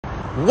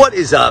What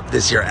is up?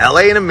 This here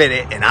LA in a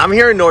minute, and I'm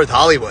here in North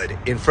Hollywood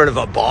in front of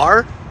a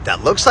bar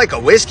that looks like a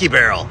whiskey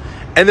barrel.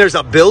 And there's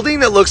a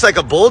building that looks like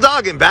a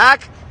Bulldog in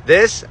back.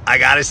 This, I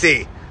gotta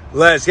see.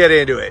 Let's get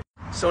into it.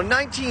 So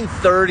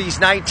 1930s,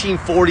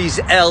 1940s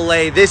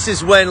LA, this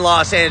is when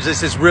Los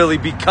Angeles is really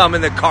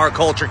becoming the car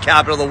culture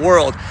capital of the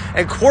world.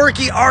 And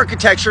quirky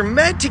architecture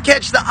meant to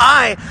catch the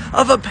eye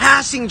of a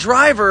passing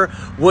driver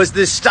was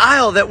the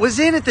style that was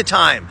in at the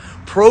time.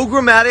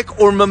 Programmatic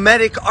or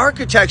mimetic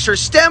architecture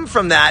stem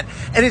from that,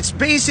 and it's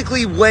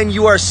basically when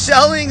you are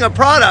selling a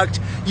product,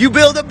 you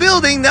build a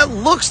building that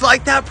looks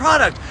like that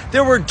product.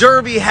 There were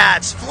derby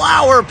hats,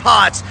 flower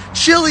pots,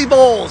 chili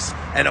bowls,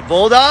 and a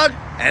Bulldog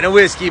and a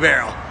whiskey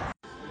barrel.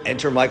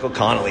 Enter Michael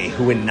Connelly,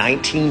 who in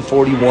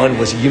 1941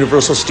 was a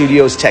Universal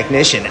Studios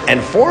technician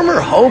and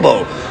former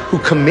hobo who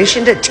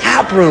commissioned a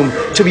tap room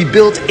to be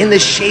built in the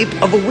shape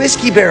of a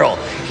whiskey barrel.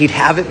 He'd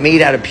have it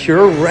made out of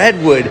pure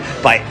redwood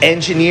by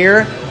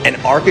engineer and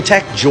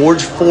architect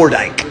George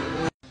Fordyke.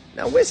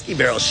 Now, whiskey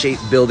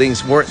barrel-shaped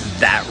buildings weren't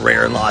that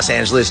rare in Los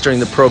Angeles during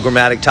the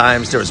programmatic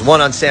times. There was one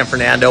on San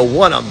Fernando,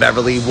 one on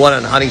Beverly, one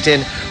on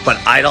Huntington, but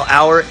Idle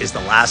Hour is the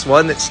last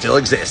one that still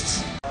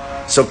exists.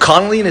 So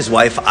Connelly and his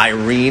wife,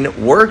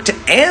 Irene, worked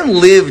and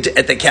lived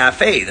at the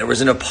cafe. There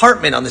was an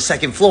apartment on the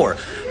second floor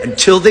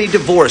until they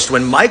divorced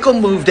when Michael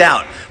moved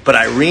out. But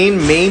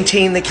Irene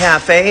maintained the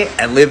cafe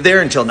and lived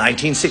there until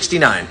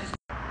 1969.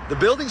 The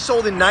building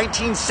sold in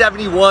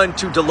 1971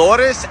 to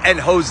Dolores and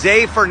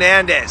Jose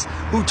Fernandez,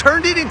 who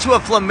turned it into a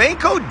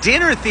flamenco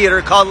dinner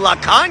theater called La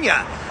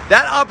Caña.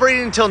 That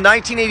operated until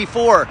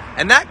 1984,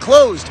 and that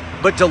closed,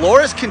 but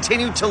Dolores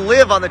continued to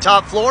live on the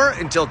top floor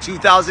until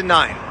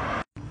 2009.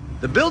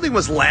 The building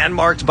was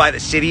landmarked by the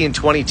city in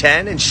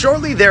 2010, and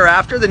shortly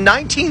thereafter, the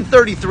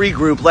 1933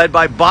 group led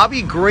by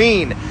Bobby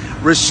Green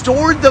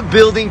restored the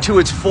building to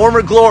its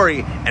former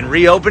glory and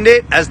reopened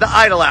it as the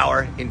Idle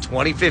Hour in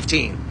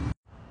 2015.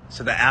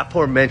 So the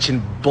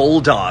aforementioned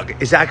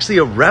Bulldog is actually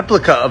a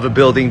replica of a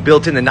building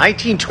built in the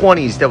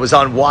 1920s that was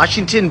on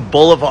Washington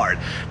Boulevard.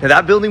 Now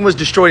that building was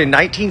destroyed in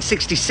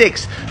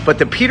 1966, but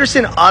the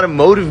Peterson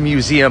Automotive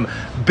Museum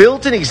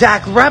built an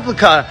exact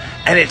replica,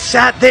 and it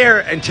sat there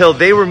until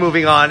they were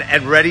moving on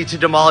and ready to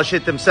demolish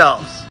it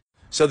themselves.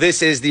 So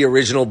this is the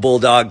original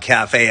Bulldog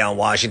Cafe on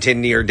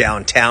Washington near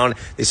downtown.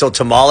 They sold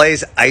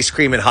tamales, ice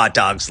cream, and hot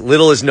dogs.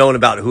 Little is known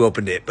about who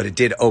opened it, but it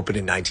did open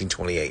in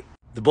 1928.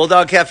 The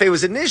Bulldog Cafe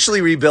was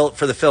initially rebuilt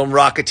for the film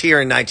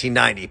Rocketeer in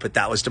 1990, but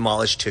that was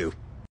demolished too.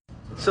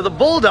 So the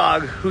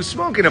Bulldog, who's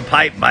smoking a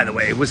pipe, by the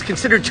way, was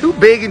considered too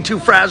big and too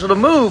fragile to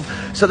move,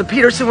 so the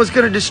Peterson was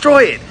going to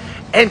destroy it.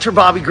 Enter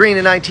Bobby Green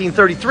in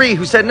 1933,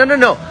 who said,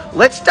 no,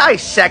 let's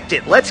dissect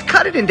it. Let's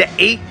cut it into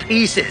 8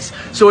 pieces.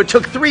 So it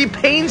took 3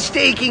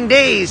 painstaking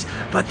days,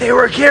 but they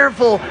were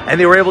careful, and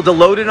they were able to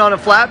load it on a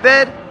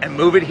flatbed and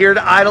move it here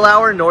to Idle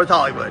Hour in North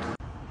Hollywood.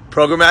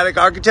 Programmatic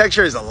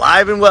architecture is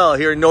alive and well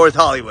here in North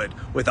Hollywood,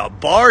 with a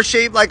bar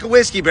shaped like a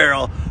whiskey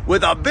barrel,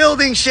 with a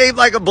building shaped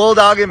like a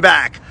Bulldog in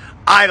back.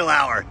 Idle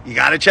Hour, you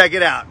gotta check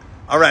it out.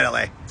 All right,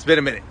 LA, it's been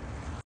a minute.